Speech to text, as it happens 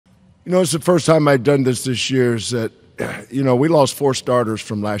It's the first time I'd done this year. Is that, we lost 4 starters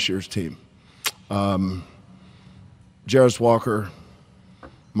from last year's team. Jarris Walker,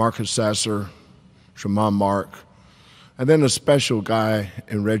 Marcus Sasser, Tramon Mark, and then a special guy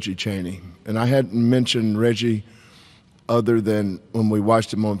in Reggie Chaney. And I hadn't mentioned Reggie other than when we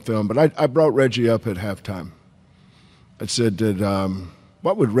watched him on film, but I brought Reggie up at halftime. I said,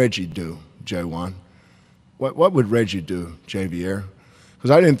 what would Reggie do, J1? What would Reggie do, Javier? Because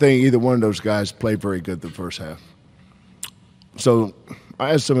I didn't think either one of those guys played very good the first half. So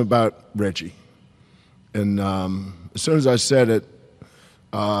I asked him about Reggie. And as soon as I said it,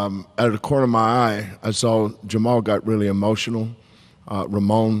 out of the corner of my eye, I saw Jamal got really emotional.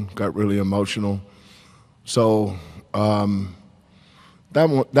 Ramon got really emotional. So that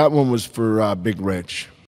one was for Big Reg.